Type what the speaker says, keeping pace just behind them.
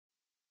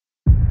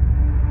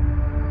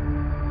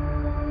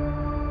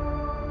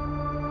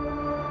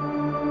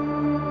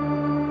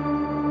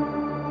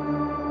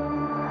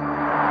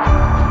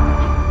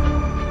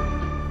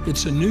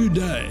It's a new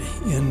day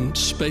in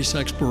space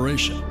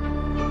exploration.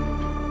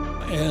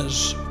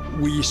 As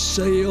we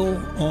sail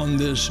on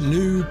this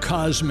new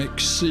cosmic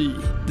sea,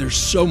 there's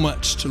so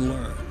much to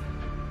learn.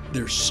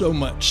 There's so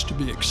much to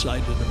be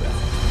excited about.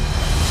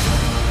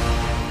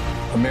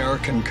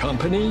 American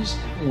companies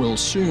will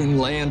soon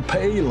land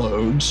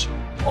payloads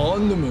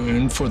on the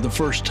moon for the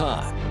first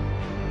time.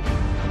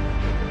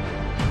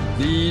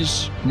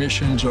 These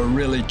missions are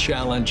really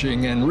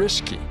challenging and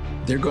risky.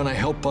 They're going to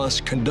help us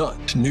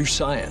conduct new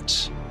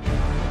science.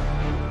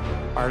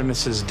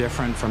 Artemis is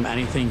different from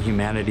anything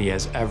humanity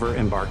has ever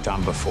embarked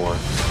on before.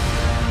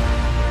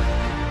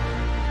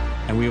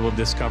 And we will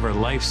discover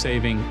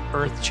life-saving,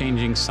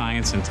 earth-changing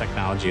science and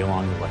technology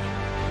along the way.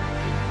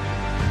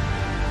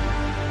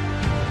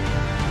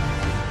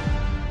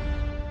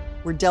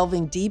 We're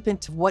delving deep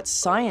into what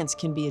science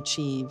can be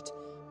achieved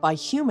by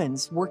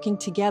humans working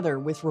together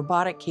with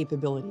robotic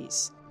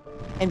capabilities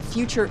and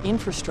future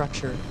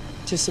infrastructure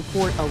to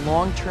support a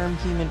long-term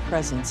human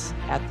presence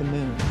at the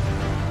moon.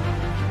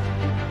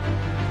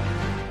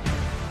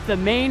 The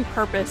main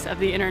purpose of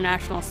the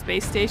International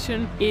Space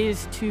Station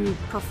is to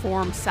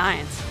perform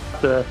science.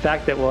 The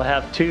fact that we'll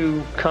have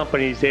two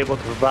companies able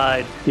to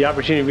provide the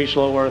opportunity to reach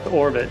low Earth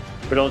orbit,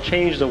 but it'll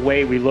change the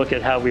way we look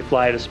at how we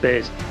fly to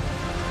space.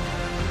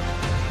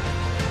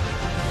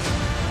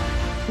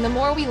 The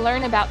more we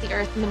learn about the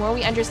Earth and the more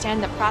we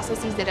understand the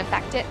processes that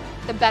affect it,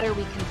 the better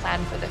we can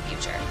plan for the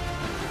future.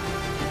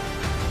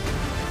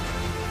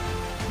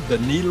 The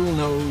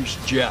needle-nose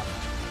jet,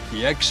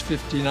 the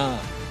X-59,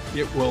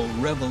 it will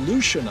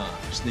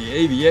revolutionize the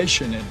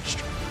aviation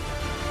industry.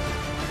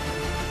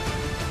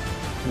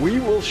 We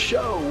will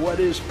show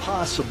what is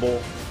possible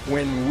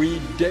when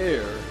we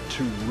dare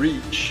to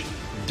reach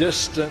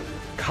distant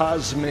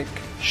cosmic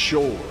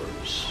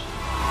shores.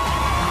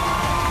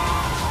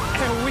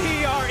 And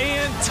we are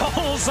in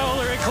total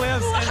solar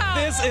eclipse,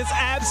 and this is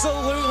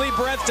absolutely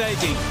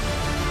breathtaking.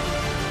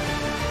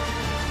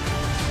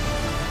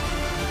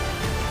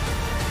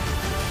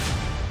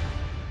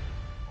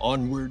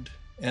 Onward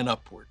and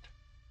upward.